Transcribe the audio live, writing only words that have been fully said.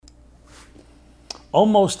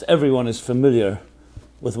Almost everyone is familiar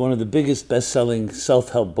with one of the biggest best-selling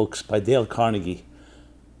self-help books by Dale Carnegie,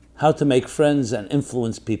 How to Make Friends and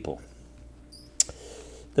Influence People.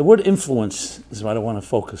 The word influence is what I want to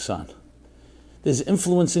focus on. There's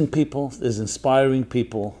influencing people, there's inspiring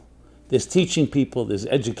people, there's teaching people, there's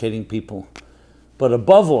educating people, but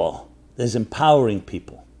above all, there's empowering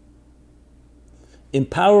people.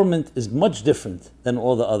 Empowerment is much different than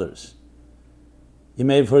all the others. You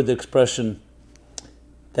may have heard the expression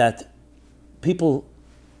that people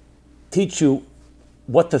teach you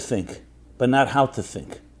what to think, but not how to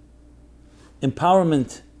think.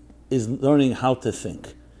 Empowerment is learning how to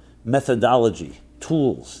think, methodology,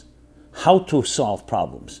 tools, how to solve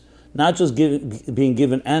problems, not just being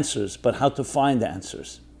given answers, but how to find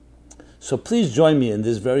answers. So please join me in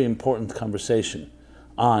this very important conversation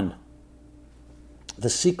on the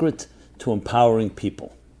secret to empowering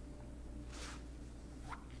people.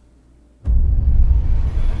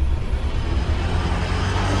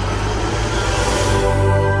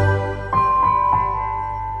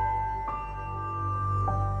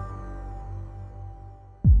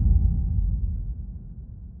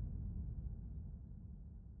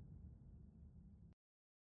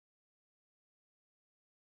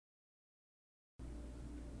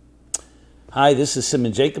 Hi, this is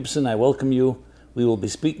Simon Jacobson. I welcome you. We will be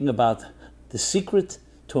speaking about the secret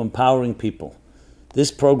to empowering people.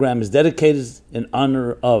 This program is dedicated in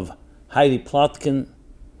honor of Heidi Plotkin.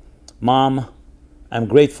 Mom, I'm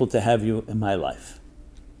grateful to have you in my life.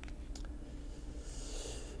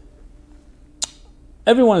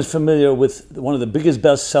 Everyone is familiar with one of the biggest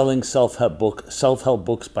best-selling self-help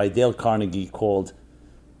books by Dale Carnegie called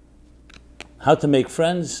How to Make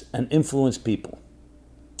Friends and Influence People.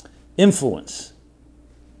 Influence.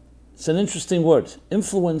 It's an interesting word.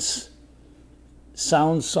 Influence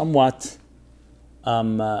sounds somewhat, I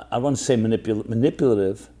want to say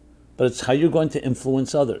manipulative, but it's how you're going to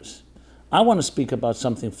influence others. I want to speak about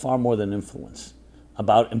something far more than influence,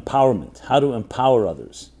 about empowerment, how to empower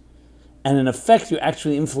others. And in effect, you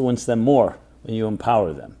actually influence them more when you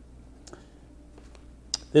empower them.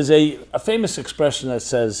 There's a famous expression that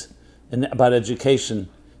says about education,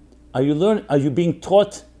 are you being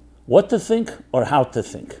taught what to think or how to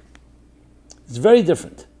think? It's very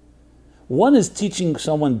different. One is teaching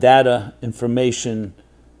someone data, information,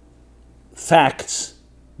 facts,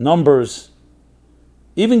 numbers,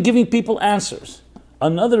 even giving people answers.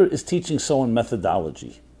 Another is teaching someone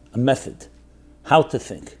methodology, a method, how to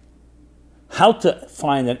think, how to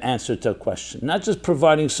find an answer to a question, not just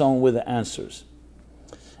providing someone with the answers.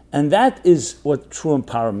 And that is what true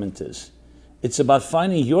empowerment is. It's about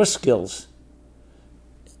finding your skills,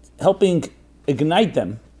 helping ignite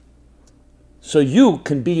them so you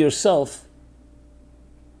can be yourself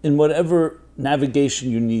in whatever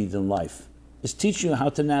navigation you need in life. It's teaching you how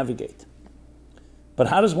to navigate. But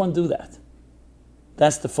how does one do that?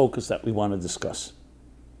 That's the focus that we want to discuss.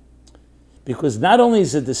 Because not only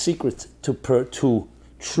is it the secret to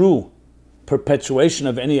true perpetuation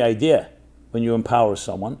of any idea when you empower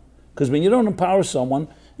someone, because when you don't empower someone,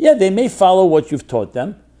 they may follow what you've taught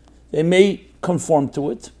them, they may conform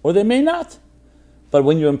to it, or they may not. But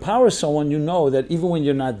when you empower someone, you know that even when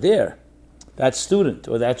you're not there, that student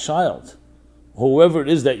or that child, whoever it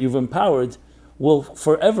is that you've empowered, will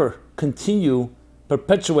forever continue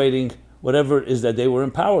perpetuating whatever it is that they were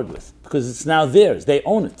empowered with, because it's now theirs. They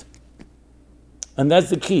own it. And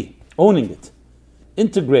that's the key, owning it,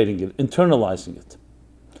 integrating it, internalizing it.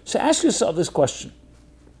 So ask yourself this question.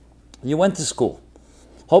 You went to school.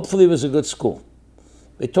 Hopefully it was a good school.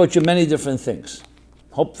 They taught you many different things.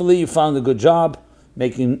 Hopefully you found a good job,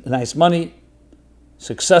 making nice money,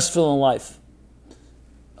 successful in life.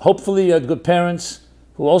 Hopefully you had good parents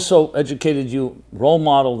who also educated you, role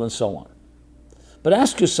modeled, and so on. But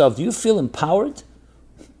ask yourself, do you feel empowered?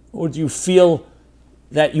 Or do you feel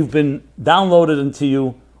that you've been downloaded into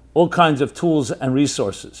you all kinds of tools and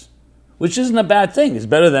resources? Which isn't a bad thing, it's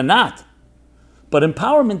better than not. But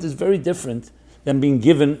empowerment is very different than being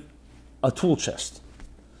given a tool chest.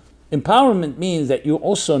 Empowerment means that you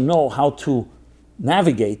also know how to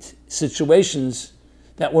navigate situations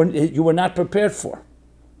that you were not prepared for.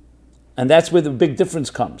 And that's where the big difference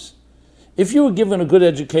comes. If you were given a good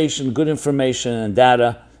education, good information and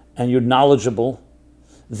data, and you're knowledgeable,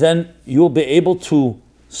 then you'll be able to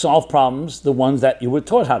solve problems, the ones that you were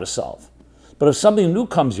taught how to solve. But if something new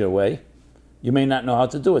comes your way, you may not know how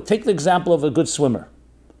to do it. Take the example of a good swimmer.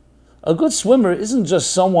 A good swimmer isn't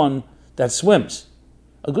just someone that swims.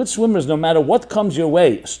 A good swimmer is no matter what comes your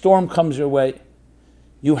way, a storm comes your way,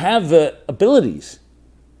 you have the abilities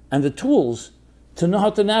and the tools to know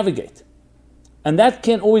how to navigate. And that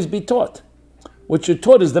can't always be taught. What you're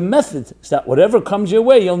taught is the method, is that whatever comes your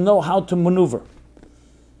way, you'll know how to maneuver.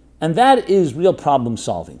 And that is real problem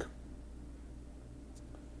solving.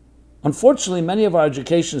 Unfortunately, many of our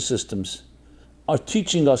education systems are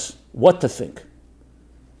teaching us what to think.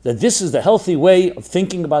 That this is the healthy way of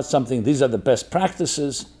thinking about something, these are the best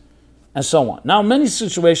practices, and so on. Now, in many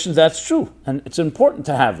situations, that's true, and it's important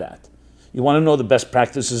to have that. You want to know the best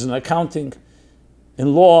practices in accounting,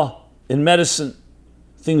 in law, in medicine,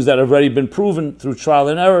 things that have already been proven through trial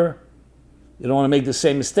and error. You don't want to make the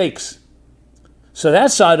same mistakes. So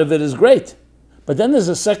that side of it is great. But then there's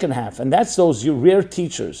a second half, and that's those rare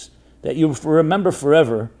teachers that you remember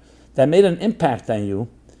forever that made an impact on you,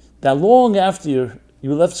 that long after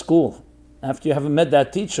you left school, after you haven't met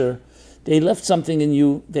that teacher, they left something in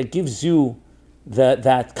you that gives you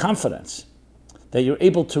that confidence, that you're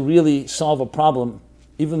able to really solve a problem,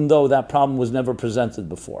 even though that problem was never presented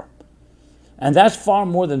before. And that's far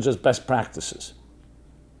more than just best practices.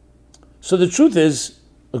 So the truth is,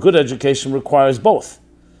 a good education requires both.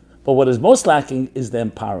 But what is most lacking is the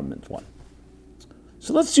empowerment one.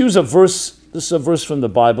 So let's use a verse. This is a verse from the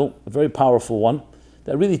Bible, a very powerful one,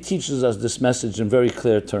 that really teaches us this message in very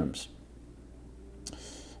clear terms.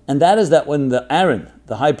 And that is that when Aaron,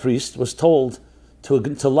 the high priest, was told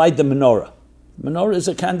to light the menorah. Menorah is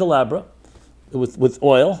a candelabra with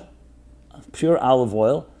oil, pure olive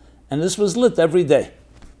oil, and this was lit every day.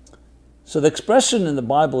 So the expression in the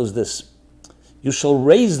Bible is this: you shall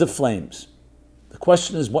raise the flames. The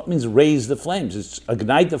question is, what means raise the flames? It's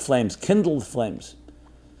ignite the flames, kindle the flames.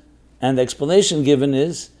 And the explanation given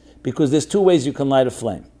is because there's two ways you can light a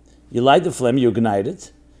flame. You light the flame, you ignite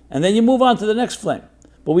it, and then you move on to the next flame.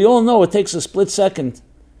 But we all know it takes a split second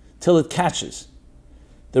till it catches.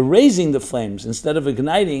 The raising the flames, instead of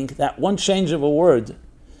igniting, that one change of a word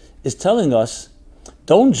is telling us,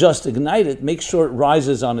 don't just ignite it, make sure it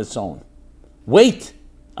rises on its own. Wait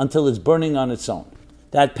until it's burning on its own.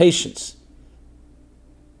 That patience.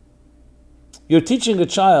 You're teaching a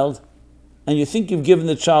child, and you think you've given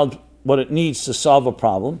the child what it needs to solve a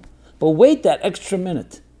problem, but wait that extra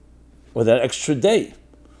minute, or that extra day,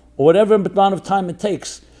 or whatever amount of time it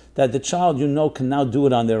takes, that the child can now do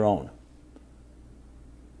it on their own.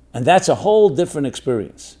 And that's a whole different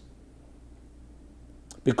experience.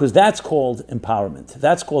 Because that's called empowerment.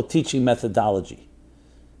 That's called teaching methodology.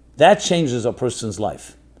 That changes a person's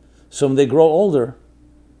life. So when they grow older,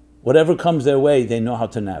 whatever comes their way, they know how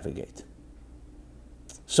to navigate.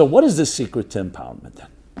 So what is the secret to empowerment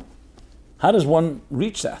then? How does one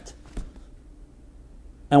reach that?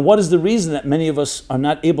 And what is the reason that many of us are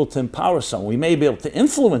not able to empower someone? We may be able to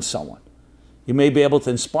influence someone. You may be able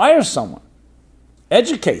to inspire someone,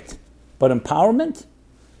 educate. But empowerment?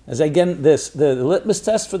 As again, the litmus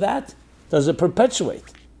test for that, does it perpetuate?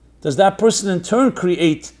 Does that person in turn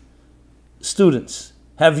create students?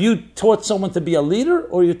 Have you taught someone to be a leader,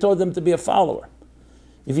 or you taught them to be a follower?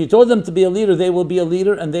 If you taught them to be a leader, they will be a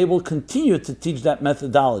leader, and they will continue to teach that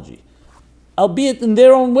methodology, albeit in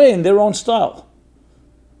their own way, in their own style.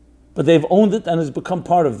 But they've owned it and it's become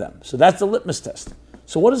part of them. So that's the litmus test.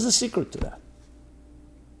 So what is the secret to that?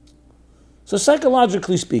 So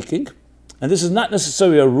psychologically speaking, and this is not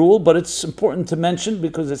necessarily a rule, but it's important to mention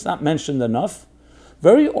because it's not mentioned enough,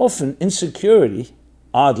 very often insecurity,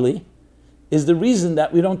 oddly, is the reason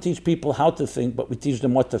that we don't teach people how to think, but we teach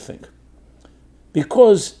them what to think.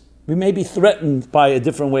 Because we may be threatened by a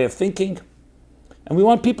different way of thinking, and we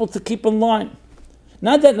want people to keep in line.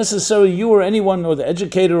 Not that necessarily you or anyone, or the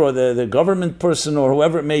educator or the government person or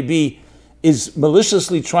whoever it may be, is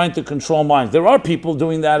maliciously trying to control minds. There are people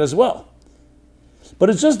doing that as well. But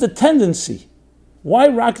it's just a tendency. Why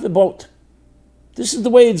rock the boat? This is the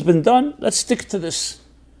way it's been done. Let's stick to this.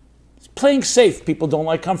 It's playing safe. People don't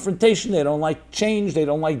like confrontation. They don't like change. They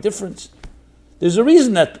don't like difference. There's a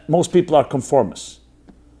reason that most people are conformists.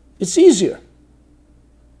 It's easier.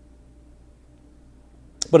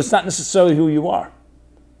 But it's not necessarily who you are.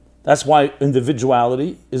 That's why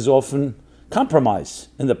individuality is often compromised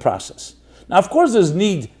in the process. Now, of course, there's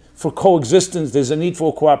need for coexistence, there's a need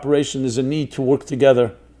for cooperation, there's a need to work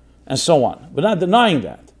together, and so on. We're not denying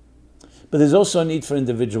that. But there's also a need for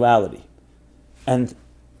individuality. And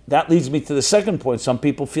that leads me to the second point. Some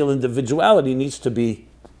people feel individuality needs to be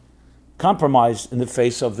compromised in the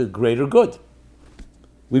face of the greater good.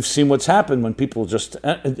 We've seen what's happened when people just,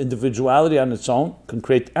 individuality on its own can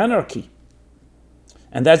create anarchy.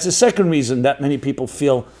 And that's the second reason that many people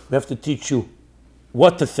feel we have to teach you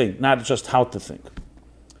what to think, not just how to think.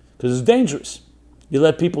 Because it's dangerous. You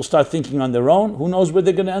let people start thinking on their own, who knows where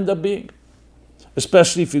they're going to end up being?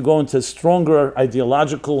 Especially if you go into stronger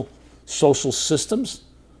ideological social systems,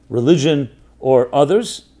 religion or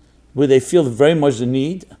others, where they feel very much the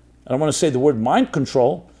need. I don't want to say the word mind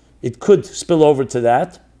control. It could spill over to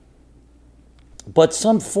that. But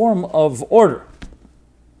some form of order.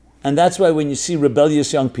 And that's why when you see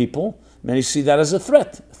rebellious young people, many see that as a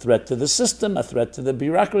threat to the system, a threat to the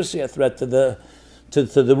bureaucracy, a threat to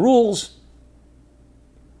the rules.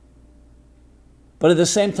 But at the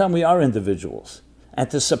same time, we are individuals. And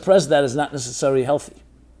to suppress that is not necessarily healthy.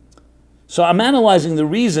 So I'm analyzing the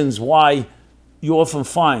reasons why you often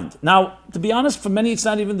find. Now, to be honest, for many, it's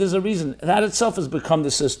not even there's a reason. That itself has become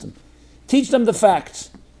the system. Teach them the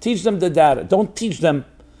facts. Teach them the data. Don't teach them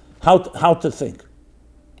how to think.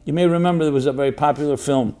 You may remember there was a very popular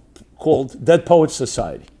film called Dead Poets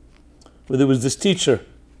Society, where there was this teacher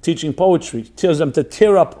teaching poetry, tells them to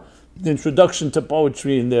tear up the introduction to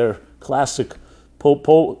poetry in their classic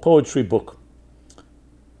poetry book.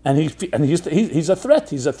 And he's a threat.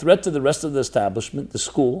 He's a threat to the rest of the establishment, the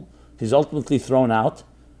school. He's ultimately thrown out.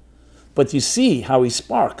 But you see how he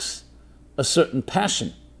sparks a certain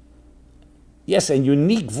passion. Yes, a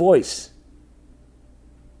unique voice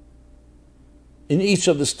in each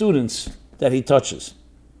of the students that he touches.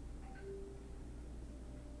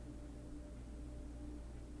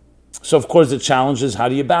 So, of course, the challenge is how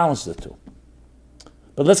do you balance the two?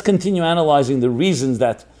 But let's continue analyzing the reasons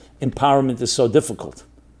that empowerment is so difficult.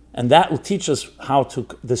 And that will teach us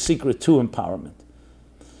the secret to empowerment.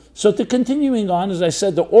 So continuing on, as I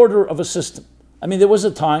said, the order of a system. I mean, there was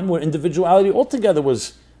a time where individuality altogether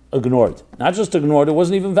was ignored. Not just ignored, it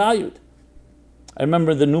wasn't even valued. I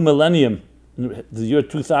remember the new millennium, the year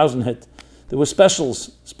 2000 hit, there was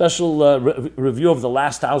special review of the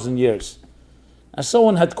last 1,000 years. Now,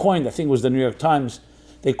 someone had coined, I think it was the New York Times,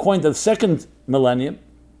 they coined the second millennium,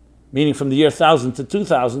 meaning from the year 1000 to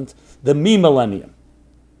 2000, the me millennium.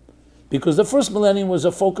 Because the first millennium was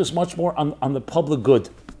a focus much more on the public good.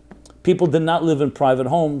 People did not live in private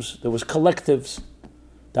homes. There was collectives.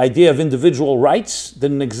 The idea of individual rights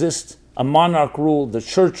didn't exist. A monarch ruled, the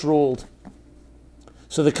church ruled.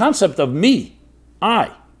 So the concept of me,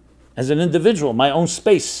 I, as an individual, my own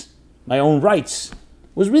space, my own rights,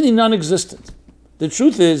 was really non-existent. The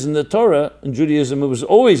truth is, in the Torah, in Judaism, it was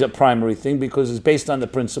always a primary thing because it's based on the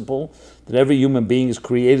principle that every human being is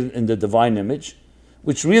created in the divine image,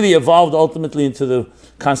 which really evolved ultimately into the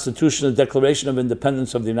Constitutional Declaration of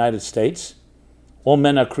Independence of the United States. All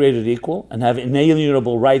men are created equal and have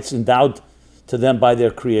inalienable rights endowed to them by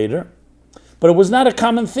their Creator. But it was not a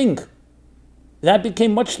common thing. That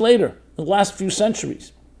became much later, in the last few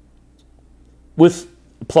centuries, with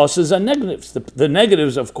pluses and negatives. The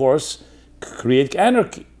negatives, of course, create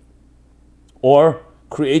anarchy or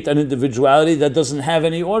create an individuality that doesn't have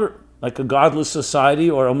any order, like a godless society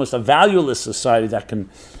or almost a valueless society that can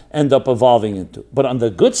end up evolving into. But on the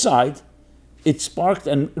good side, it sparked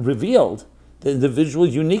and revealed the individual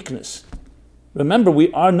uniqueness. Remember,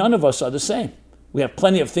 none of us are the same. We have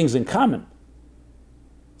plenty of things in common.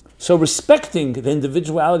 So respecting the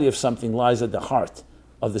individuality of something lies at the heart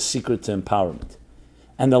of the secret to empowerment.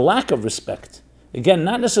 And the lack of respect, again,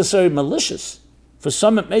 not necessarily malicious. For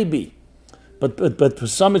some it may be. But for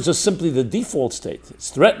some it's just simply the default state.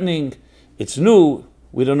 It's threatening, it's new,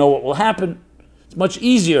 we don't know what will happen. It's much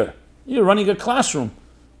easier. You're running a classroom.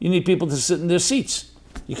 You need people to sit in their seats.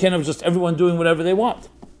 You can't have just everyone doing whatever they want.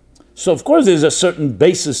 So of course there's a certain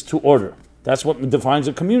basis to order. That's what defines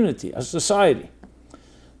a community, a society.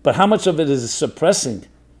 But how much of it is suppressing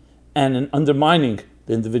and undermining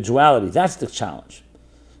the individuality? That's the challenge.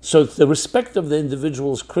 So the respect of the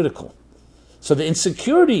individual is critical. So the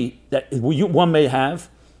insecurity that one may have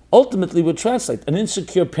ultimately would translate. An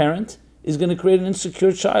insecure parent is going to create an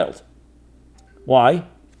insecure child. Why?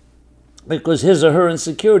 Because his or her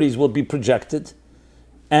insecurities will be projected.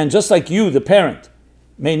 And just like you, the parent,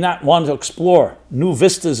 may not want to explore new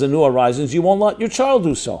vistas and new horizons, you won't let your child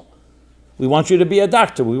do so. We want you to be a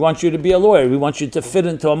doctor. We want you to be a lawyer. We want you to fit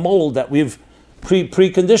into a mold that we've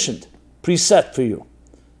preconditioned, preset for you.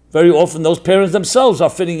 Very often those parents themselves are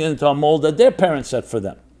fitting into a mold that their parents set for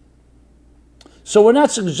them. So we're not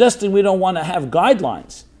suggesting we don't want to have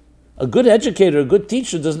guidelines. A good educator, a good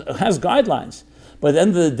teacher has guidelines. But at the end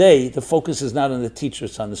of the day, the focus is not on the teacher,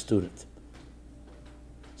 it's on the student.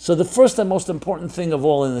 So the first and most important thing of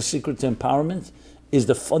all in the secret to empowerment is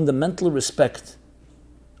the fundamental respect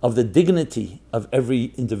of the dignity of every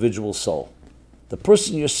individual soul. The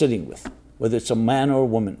person you're sitting with, whether it's a man or a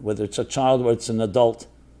woman, whether it's a child or it's an adult,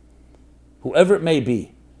 whoever it may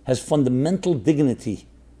be, has fundamental dignity,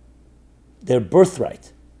 their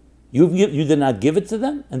birthright. You did not give it to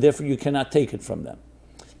them, and therefore you cannot take it from them.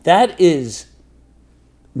 That is,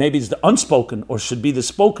 maybe it's the unspoken, or should be the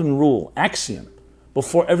spoken rule, axiom,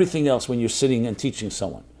 before everything else when you're sitting and teaching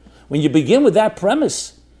someone. When you begin with that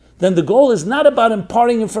premise, then the goal is not about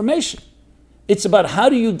imparting information. It's about how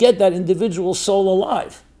do you get that individual soul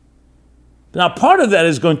alive. Now, part of that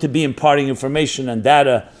is going to be imparting information and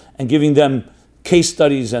data and giving them case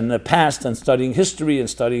studies and the past and studying history and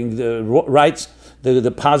studying the rights, the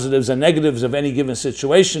positives and negatives of any given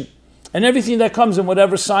situation, and everything that comes in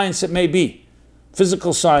whatever science it may be,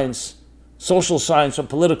 physical science, social science, or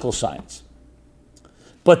political science.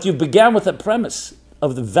 But you began with a premise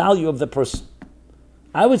of the value of the person.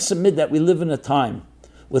 I would submit that we live in a time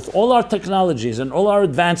with all our technologies and all our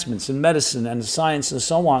advancements in medicine and science and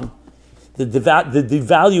so on, the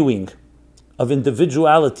devaluing of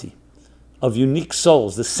individuality, of unique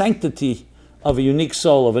souls, the sanctity of a unique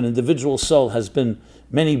soul, of an individual soul, has been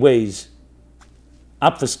many ways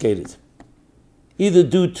obfuscated, either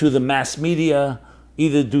due to the mass media,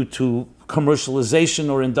 either due to commercialization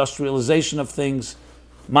or industrialization of things,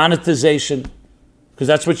 monetization, because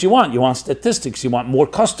that's what you want. You want statistics, you want more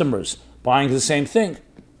customers buying the same thing.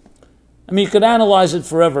 I mean, you could analyze it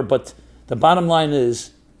forever, but the bottom line is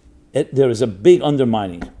there is a big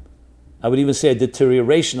undermining. I would even say a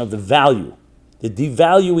deterioration of the value, the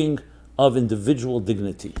devaluing of individual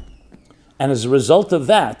dignity. And as a result of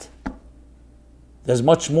that, there's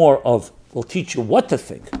much more of, we'll teach you what to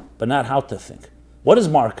think, but not how to think. What is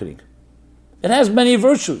marketing? It has many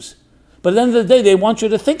virtues, but at the end of the day, they want you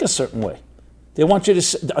to think a certain way. They want you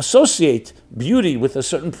to associate beauty with a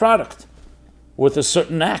certain product, with a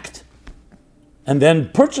certain act, and then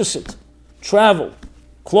purchase it. Travel,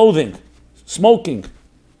 clothing, smoking,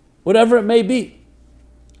 whatever it may be.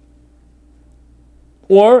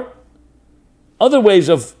 Or other ways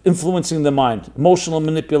of influencing the mind, emotional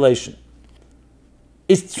manipulation.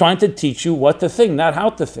 It's trying to teach you what to think, not how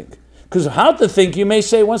to think. Because how to think, you may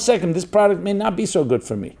say, 1 second, this product may not be so good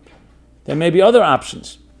for me. There may be other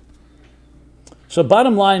options. So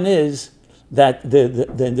bottom line is that the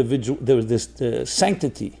individual, the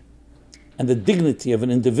sanctity and the dignity of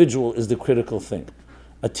an individual is the critical thing.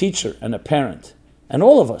 A teacher and a parent, and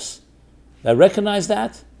all of us that recognize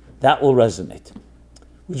that will resonate.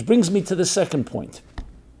 Which brings me to the second point.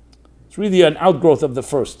 It's really an outgrowth of the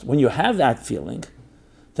first. When you have that feeling,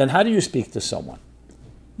 then how do you speak to someone?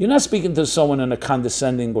 You're not speaking to someone in a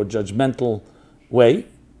condescending or judgmental way.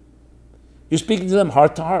 You're speaking to them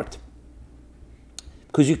heart to heart.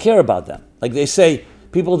 Because you care about them. Like they say,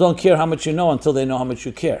 people don't care how much you know until they know how much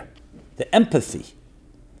you care. The empathy.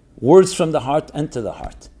 Words from the heart enter the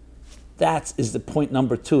heart. That is the point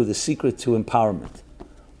number 2, the secret to empowerment.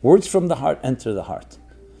 Words from the heart enter the heart.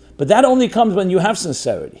 But that only comes when you have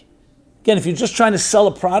sincerity. Again, if you're just trying to sell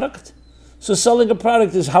a product, so selling a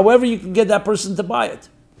product is however you can get that person to buy it.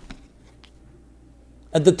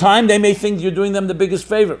 At the time, they may think you're doing them the biggest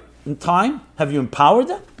favor. In time, have you empowered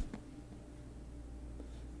them?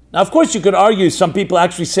 Now, of course, you could argue, some people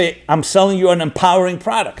actually say, I'm selling you an empowering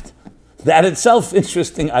product. That itself,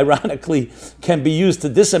 interesting, ironically, can be used to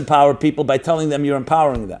disempower people by telling them you're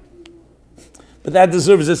empowering them. But that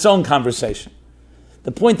deserves its own conversation.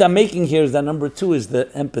 The point I'm making here is that number 2 is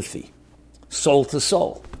the empathy, soul to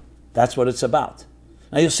soul. That's what it's about.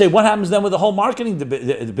 Now you'll say, what happens then with the whole marketing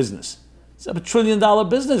business? It's a $1 trillion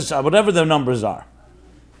business, whatever the numbers are.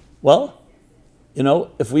 Well,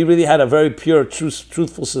 if we really had a very pure,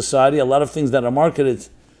 truthful society, a lot of things that are marketed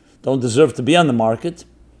don't deserve to be on the market.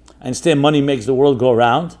 I understand money makes the world go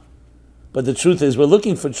round, but the truth is we're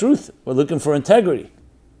looking for truth. We're looking for integrity.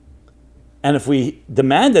 And if we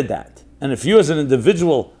demanded that, and if you as an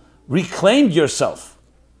individual reclaimed yourself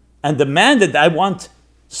and demanded, I want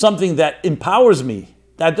something that empowers me,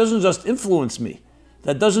 that doesn't just influence me,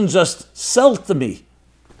 that doesn't just sell to me,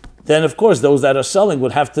 then of course those that are selling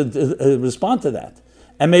would have to respond to that.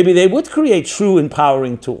 And maybe they would create true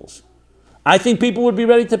empowering tools. I think people would be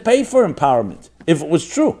ready to pay for empowerment if it was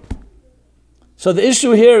true. So the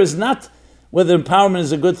issue here is not whether empowerment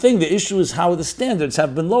is a good thing. The issue is how the standards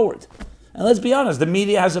have been lowered. And let's be honest, the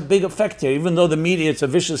media has a big effect here. Even though the media, it's a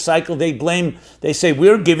vicious cycle, they say,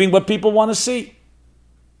 we're giving what people want to see.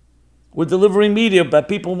 We're delivering media that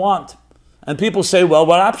people want. And people say, well,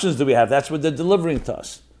 what options do we have? That's what they're delivering to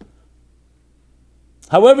us.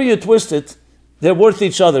 However you twist it, they're worth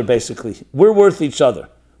each other, basically. We're worth each other.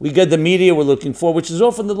 We get the media we're looking for, which is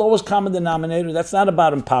often the lowest common denominator. That's not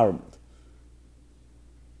about empowerment.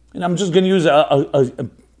 And I'm just going to use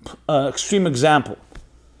an extreme example.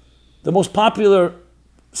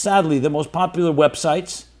 Sadly, the most popular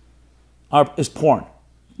websites is porn.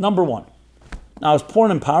 Number 1. Now, is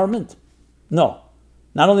porn empowerment? No.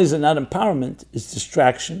 Not only is it not empowerment, it's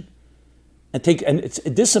distraction, and it's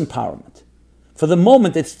a disempowerment. For the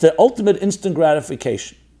moment, it's the ultimate instant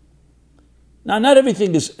gratification. Now, not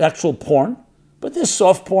everything is actual porn, but there's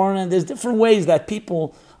soft porn and there's different ways that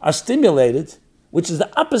people are stimulated, which is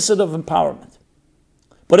the opposite of empowerment.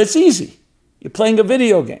 But it's easy. You're playing a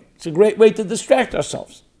video game. It's a great way to distract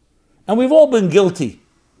ourselves. And we've all been guilty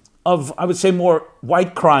of, I would say, more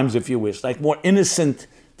white crimes, if you wish, like more innocent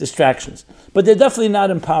distractions. But they're definitely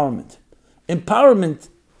not empowerment. Empowerment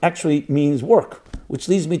actually means work, which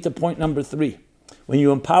leads me to point number 3. When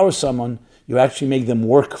you empower someone, you actually make them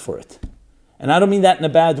work for it. And I don't mean that in a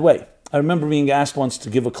bad way. I remember being asked once to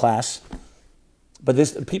give a class, but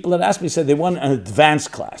people that asked me said they want an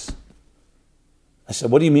advanced class. I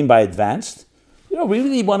said, what do you mean by advanced? We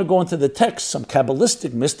really want to go into the text, some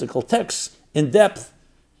Kabbalistic, mystical texts, in depth,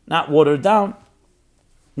 not watered down.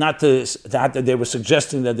 Not that they were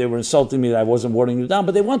suggesting that they were insulting me, that I wasn't watering you down,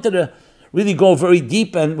 but they wanted to really go very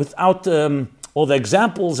deep and without all the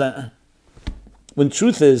examples. When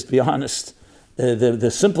truth is, to be honest,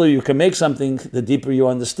 the simpler you can make something, the deeper you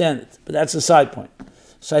understand it. But that's a side point.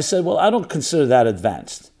 So I said, well, I don't consider that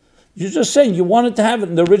advanced. You're just saying you wanted to have it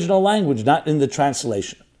in the original language, not in the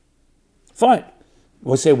translation. Fine.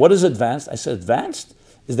 We'll say, what is advanced? I said, advanced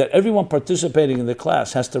is that everyone participating in the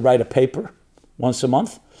class has to write a paper once a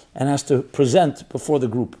month and has to present before the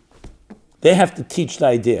group. They have to teach the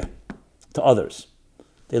idea to others.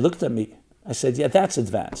 They looked at me. I said, yeah, that's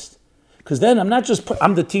advanced. Because then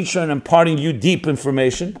I'm the teacher and imparting you deep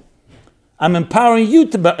information. I'm empowering you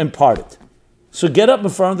to impart it. So get up in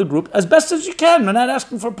front of the group as best as you can. We're not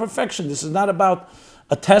asking for perfection. This is not about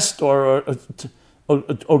a test or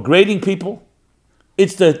grading people.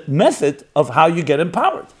 It's the method of how you get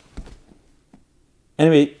empowered.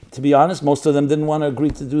 Anyway, to be honest, most of them didn't want to agree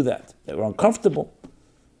to do that. They were uncomfortable.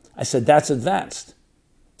 I said, that's advanced.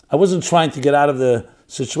 I wasn't trying to get out of the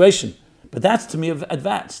situation, but that's to me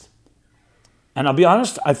advanced. And I'll be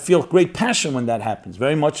honest, I feel great passion when that happens.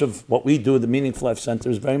 Very much of what we do at the Meaningful Life Center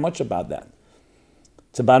is very much about that.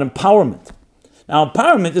 It's about empowerment. Now,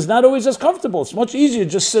 empowerment is not always as comfortable. It's much easier to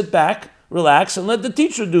just sit back, relax, and let the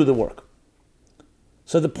teacher do the work.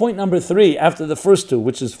 So the point number 3, after the first two,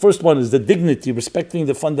 which is, first one is the dignity, respecting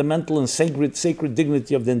the fundamental and sacred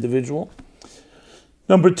dignity of the individual.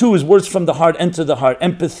 Number 2 is words from the heart enter the heart,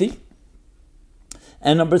 empathy.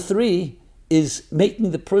 And number 3 is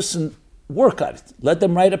making the person work at it. Let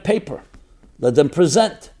them write a paper. Let them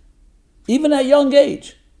present. Even at a young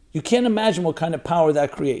age. You can't imagine what kind of power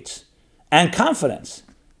that creates. And confidence.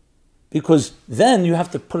 Because then you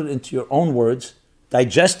have to put it into your own words,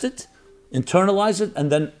 digest it, internalize it, and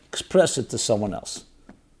then express it to someone else.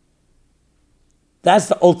 That's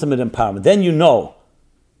the ultimate empowerment. Then you know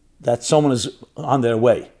that someone is on their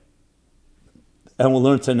way and will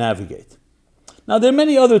learn to navigate. Now, there are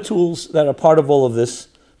many other tools that are part of all of this,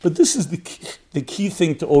 but this is the key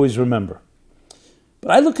thing to always remember.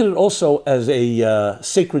 But I look at it also as a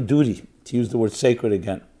sacred duty, to use the word sacred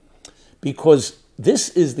again, because this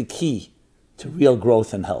is the key to real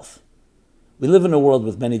growth and health. We live in a world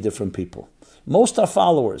with many different people. Most are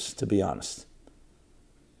followers, to be honest.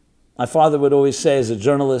 My father would always say, as a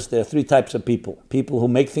journalist, there are 3 types of people. People who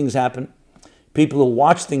make things happen, people who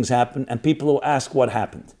watch things happen, and people who ask what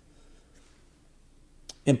happened.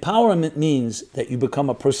 Empowerment means that you become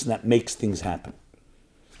a person that makes things happen.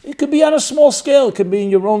 It could be on a small scale. It could be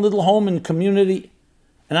in your own little home and community.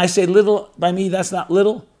 And I say little, by me, that's not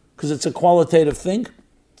little, because it's a qualitative thing.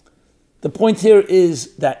 The point here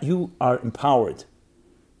is that you are empowered.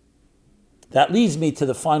 That leads me to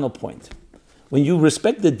the final point. When you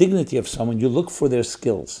respect the dignity of someone, you look for their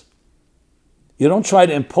skills. You don't try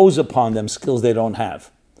to impose upon them skills they don't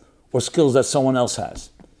have or skills that someone else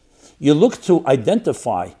has. You look to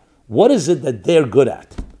identify what is it that they're good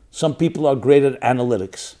at. Some people are great at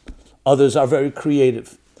analytics. Others are very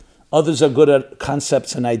creative. Others are good at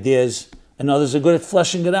concepts and ideas, and others are good at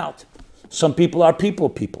fleshing it out. Some people are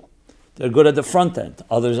people. They're good at the front end.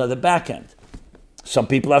 Others are the back end. Some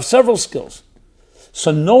people have several skills.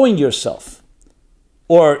 So knowing yourself,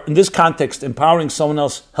 or in this context, empowering someone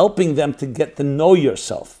else, helping them to get to know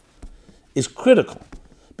yourself, is critical.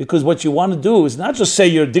 Because what you want to do is not just say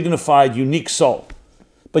you're a dignified, unique soul,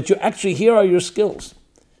 but you actually, here are your skills.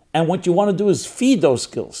 And what you want to do is feed those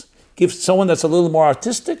skills. Give someone that's a little more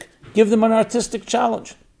artistic, give them an artistic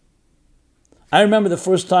challenge. I remember the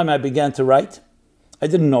first time I began to write. I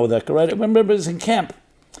didn't know that I could write. I remember it was in camp.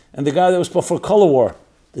 And the guy that was for Color War,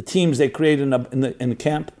 the teams they created in the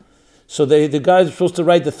camp. So the guy that was supposed to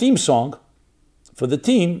write the theme song for the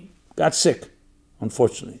team got sick,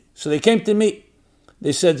 unfortunately. So they came to me.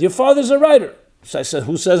 They said, your father's a writer. So I said,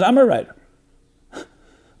 who says I'm a writer?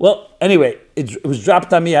 Well, anyway, it was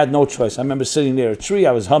dropped on me. I had no choice. I remember sitting near a tree.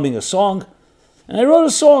 I was humming a song. And I wrote a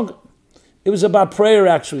song. It was about prayer,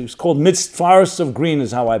 actually. It was called Midst Forests of Green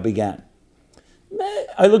is how I began.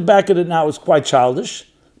 I look back at it now, it was quite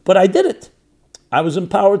childish, but I did it. I was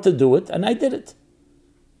empowered to do it, and I did it.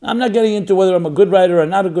 I'm not getting into whether I'm a good writer or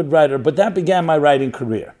not a good writer, but that began my writing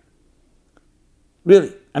career.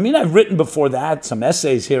 Really. I mean, I've written before that, some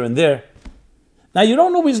essays here and there. Now, you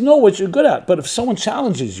don't always know what you're good at, but if someone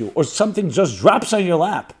challenges you or something just drops on your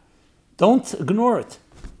lap, don't ignore it.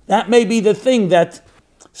 That may be the thing that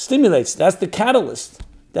stimulates, that's the catalyst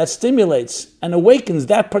that stimulates and awakens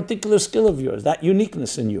that particular skill of yours, that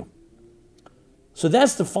uniqueness in you. So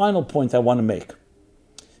that's the final point I want to make.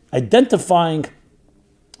 Identifying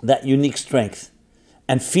that unique strength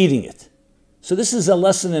and feeding it. So this is a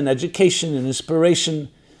lesson in education, in inspiration,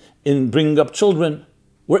 in bringing up children,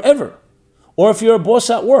 wherever. Or if you're a boss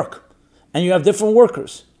at work and you have different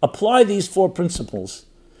workers, apply these 4 principles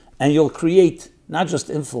and you'll create not just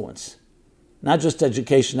influence, not just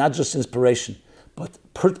education, not just inspiration, but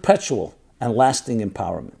perpetual and lasting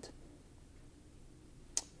empowerment.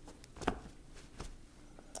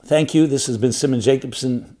 Thank you. This has been Simon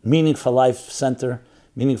Jacobson, Meaningful Life Center,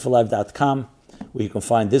 meaningfullife.com, where you can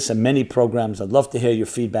find this and many programs. I'd love to hear your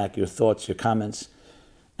feedback, your thoughts, your comments.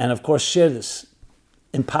 And of course, share this.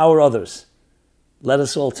 Empower others. Let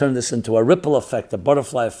us all turn this into a ripple effect, a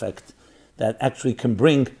butterfly effect that actually can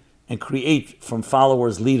bring and create from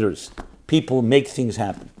followers, leaders, people make things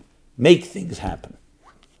happen. Make things happen.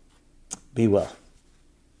 Be well.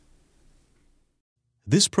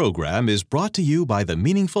 This program is brought to you by the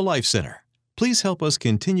Meaningful Life Center. Please help us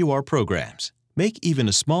continue our programs. Make even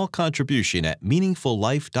a small contribution at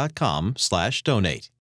meaningfullife.com/donate.